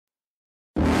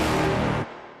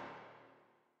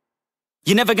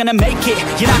You're never gonna make it,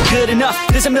 you're not good enough.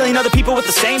 There's a million other people with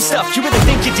the same stuff. You really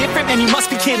think you're different? Man, you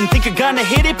must be kidding. Think you're gonna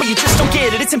hit it, but you just don't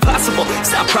get it. It's impossible, it's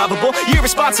not probable, you're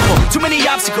irresponsible. Too many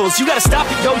obstacles, you gotta stop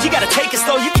it, yo. You gotta take it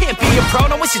slow, you can't be a pro.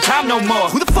 Don't waste your time no more.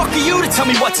 Who the fuck are you to tell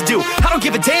me what to do? I don't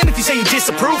give a damn if you say you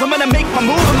disapprove. I'm gonna make my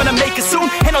move, I'm gonna make it soon.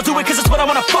 And I'll do it cause it's what I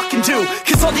wanna fucking do.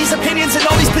 Cause all these opinions and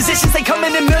all these positions, they come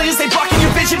in millions, they blocking your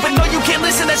vision. But no, you can't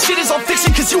listen, that shit is all fiction.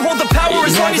 Cause you hold the power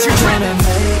as long as you're dreaming.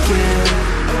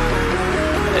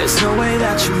 There's no way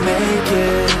that you make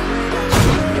it.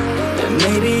 And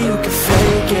maybe you can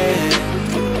fake it,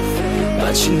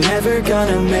 but you're never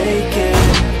gonna make it.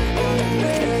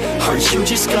 Aren't you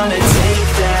just gonna take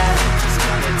that?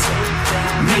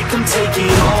 Make them take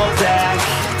it all back.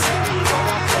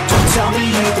 Don't tell me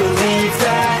you believe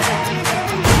that.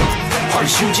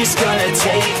 Aren't you just gonna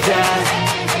take that?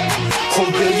 Or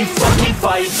will you fucking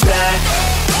fight back?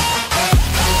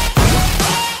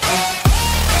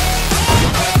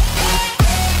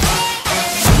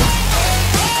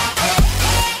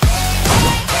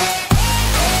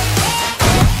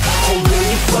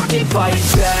 Fight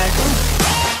back.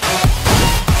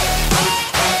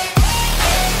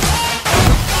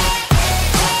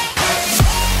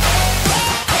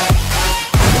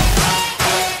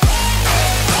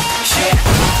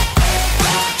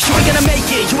 You ain't gonna make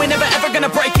it, you ain't never ever gonna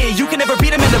break it. You can never beat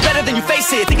them and they're better than you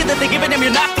face it. Thinking that they give a damn,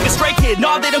 you're not thinking straight, kid.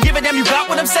 No, they don't give a damn, you got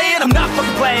what I'm saying? I'm not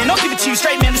fucking playing, I'll give it to you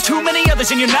straight, man. There's too many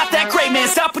others and you're not that great, man.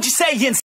 Stop what you're saying.